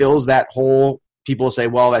that he fills that hole. People say,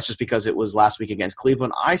 well, that's just because it was last week against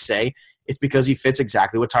Cleveland. I say it's because he fits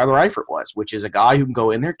exactly what Tyler Eifert was, which is a guy who can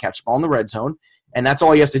go in there, catch the ball in the red zone, and that's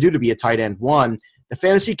all he has to do to be a tight end 1. The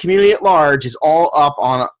fantasy community at large is all up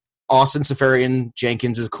on Austin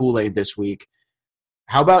Seferian-Jenkins' Kool-Aid this week.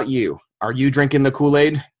 How about you? Are you drinking the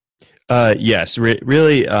Kool-Aid? Yes,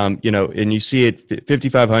 really. And you see it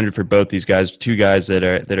 5,500 for both these guys. 2 guys that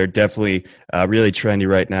are definitely really trendy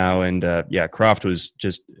right now. And Kroft was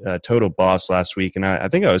just a total boss last week. And I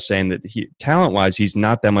think I was saying that talent-wise, he's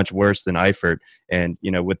not that much worse than Eifert. And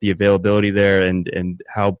with the availability there and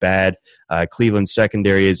how bad Cleveland's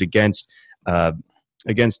secondary is against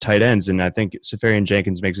tight ends, and I think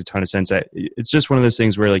Seferian-Jenkins makes a ton of sense. It's just one of those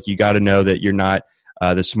things where you got to know that you're not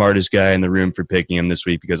the smartest guy in the room for picking him this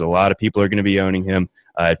week, because a lot of people are going to be owning him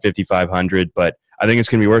at 5,500. But I think it's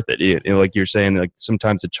going to be worth it. Like you're saying,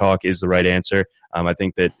 sometimes the chalk is the right answer. I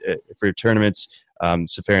think that for tournaments,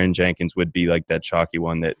 Seferian-Jenkins would be that chalky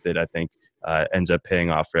one that I think ends up paying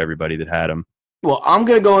off for everybody that had him. Well, I'm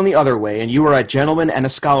going to go in the other way, and you are a gentleman and a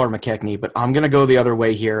scholar, McKechnie, but I'm going to go the other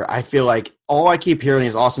way here. I feel like all I keep hearing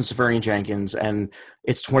is Austin Seferian-Jenkins, and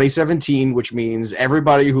it's 2017, which means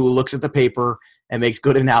everybody who looks at the paper and makes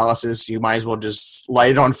good analysis, you might as well just light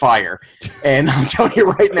it on fire. And I'm telling you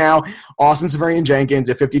right now, Austin Seferian-Jenkins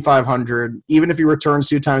at 5,500, even if he returns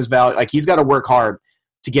 2 times value, like he's got to work hard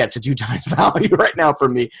to get to 2 times value right now for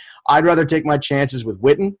me. I'd rather take my chances with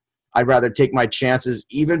Witten. I'd rather take my chances,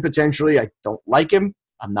 even potentially. I don't like him.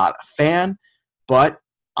 I'm not a fan. But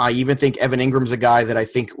I even think Evan Ingram's a guy that I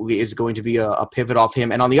think is going to be a pivot off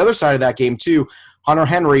him. And on the other side of that game, too, Hunter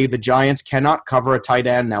Henry, the Giants cannot cover a tight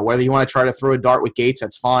end. Now, whether you want to try to throw a dart with Gates,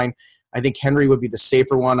 that's fine. I think Henry would be the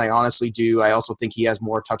safer one. I honestly do. I also think he has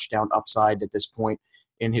more touchdown upside at this point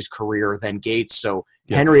in his career than Gates. So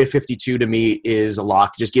Henry at 52 to me is a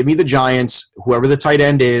lock. Just give me the Giants, whoever the tight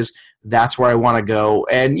end is. That's where I want to go.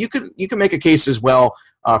 And you can make a case as well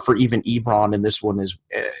for even Ebron in this one is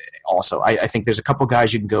also. I think there's a couple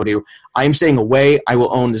guys you can go to. I am staying away. I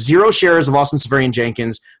will own 0 shares of Austin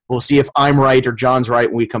Seferian-Jenkins. We'll see if I'm right or John's right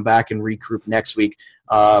when we come back and regroup next week.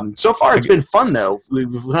 So far, it's been fun, though.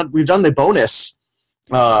 We've done the bonus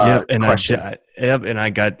question. And I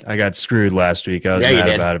got screwed last week. I was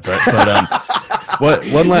mad about it. But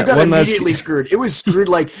you got immediately screwed. It was screwed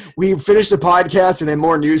like we finished the podcast and then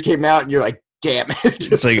more news came out and you're like, damn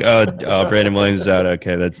it. It's like, oh, Brandon Williams is out.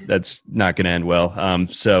 Okay, that's not going to end well.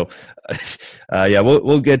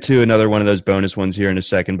 We'll get to another one of those bonus ones here in a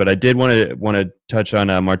second. But I did want to touch on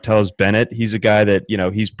Martellus Bennett. He's a guy that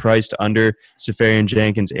he's priced under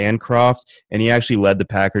Seferian-Jenkins and Croft, and he actually led the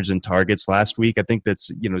Packers in targets last week. I think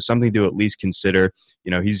that's something to at least consider.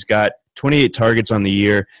 He's got 28 targets on the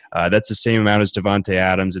year. That's the same amount as Devontae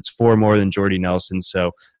Adams. It's 4 more than Jordy Nelson.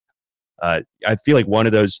 So I feel like one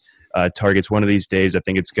of those targets one of these days, I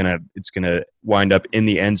think it's gonna wind up in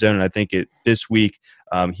the end zone. And I think this week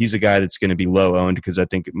he's a guy that's going to be low owned because I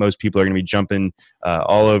think most people are going to be jumping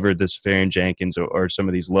all over the Seferian-Jenkins or some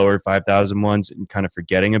of these lower 5,000 ones and kind of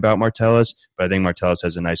forgetting about Martellus. But I think Martellus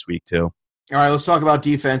has a nice week too. All right, let's talk about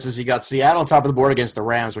defenses. You got Seattle top of the board against the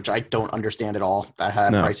Rams, which I don't understand at all.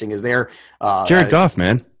 Pricing is there. Jared Goff,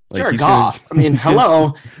 man. Jared Goff. I mean,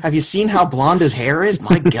 hello. Have you seen how blonde his hair is?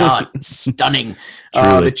 My God, stunning.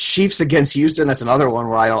 The Chiefs against Houston. That's another one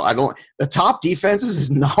where I don't. The top defenses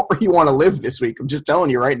is not where you want to live this week. I'm just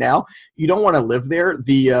telling you right now. You don't want to live there.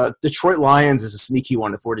 The Detroit Lions is a sneaky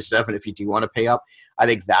one at 47. If you do want to pay up, I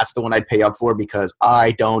think that's the one I'd pay up for because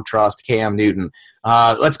I don't trust Cam Newton.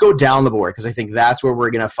 Let's go down the board because I think that's where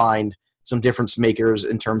we're going to find some difference makers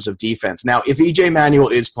in terms of defense. Now, if EJ Manuel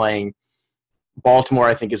is playing, Baltimore,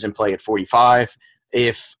 I think, is in play at 45.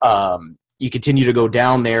 If you continue to go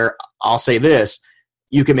down there, I'll say this.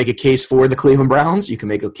 You can make a case for the Cleveland Browns. You can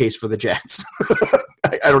make a case for the Jets.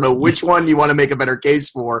 I don't know which one you want to make a better case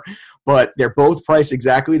for, but they're both priced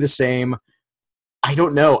exactly the same. I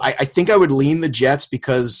don't know. I think I would lean the Jets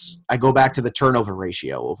because I go back to the turnover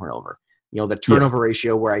ratio over and over. The turnover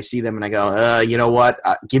ratio where I see them and I go, you know what?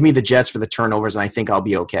 Give me the Jets for the turnovers and I think I'll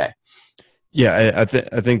be okay. Yeah, I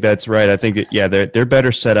think that's right. I think that, they're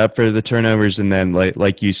better set up for the turnovers, and then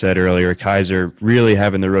like you said earlier, Kaiser really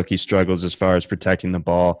having the rookie struggles as far as protecting the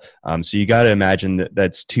ball. So you got to imagine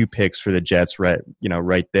that's 2 picks for the Jets, right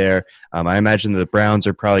there. I imagine that the Browns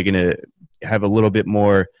are probably going to have a little bit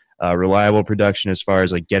more reliable production as far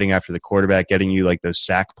as like getting after the quarterback, getting you like those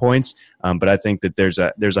sack points. But I think that there's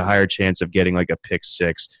a higher chance of getting like a pick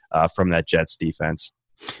 6 from that Jets defense.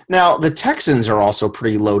 Now, the Texans are also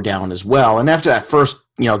pretty low down as well. And after that first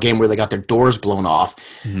game where they got their doors blown off,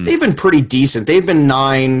 they've been pretty decent. They've been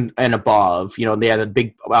 9 and above. They had a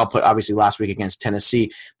big output, obviously, last week against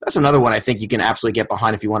Tennessee. That's another one I think you can absolutely get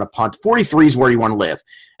behind if you want to punt. 43 is where you want to live.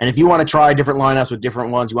 And if you want to try different lineups with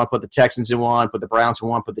different ones, you want to put the Texans in one, put the Browns in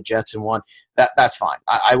one, put the Jets in one, that's fine.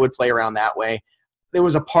 I would play around that way. There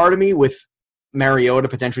was a part of me with Mariota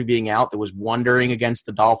potentially being out that was wondering against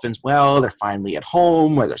the Dolphins, well, they're finally at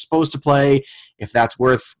home where they're supposed to play, if that's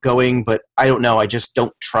worth going, but I don't know. I just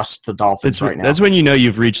don't trust the Dolphins right now. That's when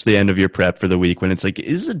you've reached the end of your prep for the week, when it's like,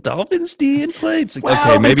 is the Dolphins D in play? It's like,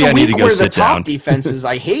 okay, maybe I need to go sit down. The top defenses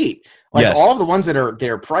I hate. All of the ones that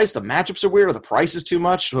they're priced, the matchups are weird or the price is too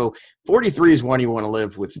much. So 43 is one you want to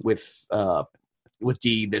live with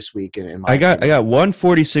D this week. I got one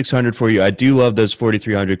 4,600 for you. I do love those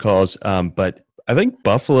 4,300 calls, but I think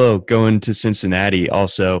Buffalo going to Cincinnati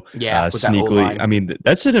also sneakily. I mean,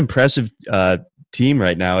 that's an impressive team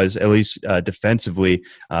right now, as at least defensively.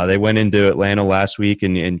 They went into Atlanta last week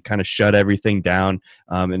and kind of shut everything down.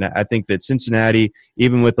 And I think that Cincinnati,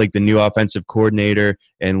 even with like the new offensive coordinator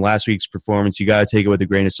and last week's performance, you got to take it with a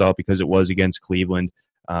grain of salt because it was against Cleveland.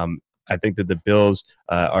 I think that the Bills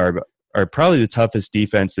are probably the toughest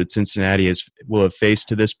defense that Cincinnati will have faced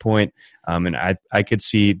to this point. And I could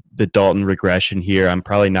see the Dalton regression here. I'm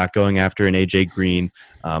probably not going after an A.J. Green.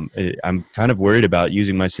 I'm kind of worried about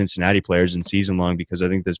using my Cincinnati players in season long because I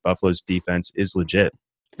think this Buffalo's defense is legit.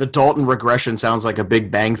 The Dalton regression sounds like a Big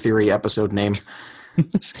Bang Theory episode name.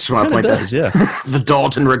 Just want to point that. Yeah. The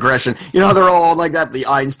Dalton regression. You know, they're all like that. The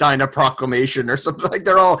Einstein proclamation or something like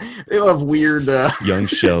they all have weird. Young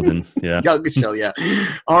Sheldon. Yeah. Young Sheldon. Yeah.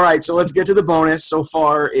 All right. So let's get to the bonus. So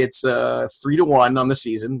far, it's 3-1 on the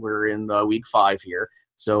season. We're in week 5 here.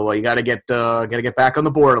 So you got to get back on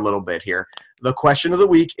the board a little bit here. The question of the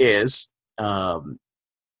week is.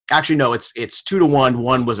 Actually, no, it's 2-1.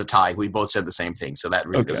 One was a tie. We both said the same thing, so that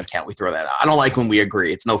really doesn't count. We throw that out. I don't like when we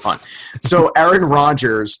agree. It's no fun. So Aaron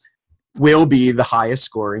Rodgers will be the highest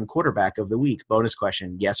scoring quarterback of the week. Bonus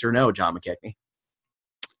question, yes or no, John McKechnie?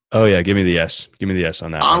 Oh, yeah, give me the yes. Give me the yes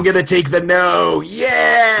on that. I'm going to take the no.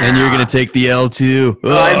 Yeah! And you're going to take the L too.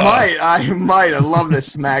 I might. I love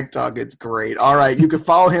this smack talk. It's great. All right, you can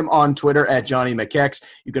follow him on Twitter at Johnny McKex.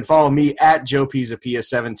 You can follow me at Joe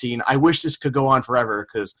Pisapia17. I wish this could go on forever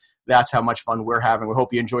because that's how much fun we're having. We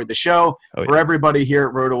hope you enjoyed the show. For everybody here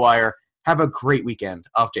at RotoWire, have a great weekend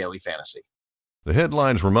of Daily Fantasy. The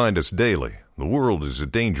headlines remind us daily, the world is a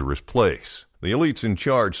dangerous place. The elites in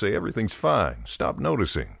charge say everything's fine. Stop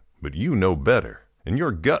noticing. But you know better. And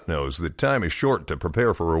your gut knows that time is short to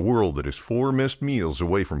prepare for a world that is 4 missed meals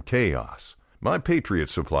away from chaos. My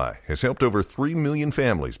Patriot Supply has helped over 3 million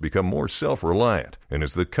families become more self-reliant and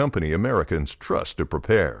is the company Americans trust to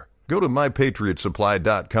prepare. Go to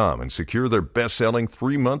MyPatriotSupply.com and secure their best-selling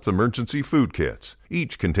 3-month emergency food kits.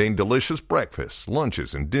 Each contain delicious breakfasts,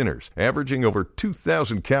 lunches, and dinners, averaging over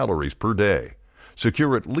 2,000 calories per day.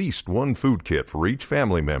 Secure at least 1 food kit for each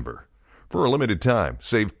family member. For a limited time,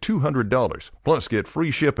 save $200, plus get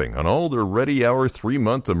free shipping on all their Ready Hour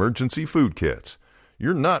 3-month emergency food kits.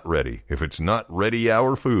 You're not ready if it's not Ready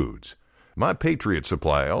Hour Foods. My Patriot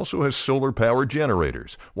Supply also has solar power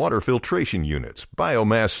generators, water filtration units,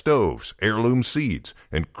 biomass stoves, heirloom seeds,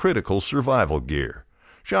 and critical survival gear.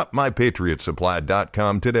 Shop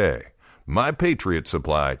MyPatriotSupply.com today.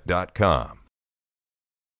 MyPatriotSupply.com.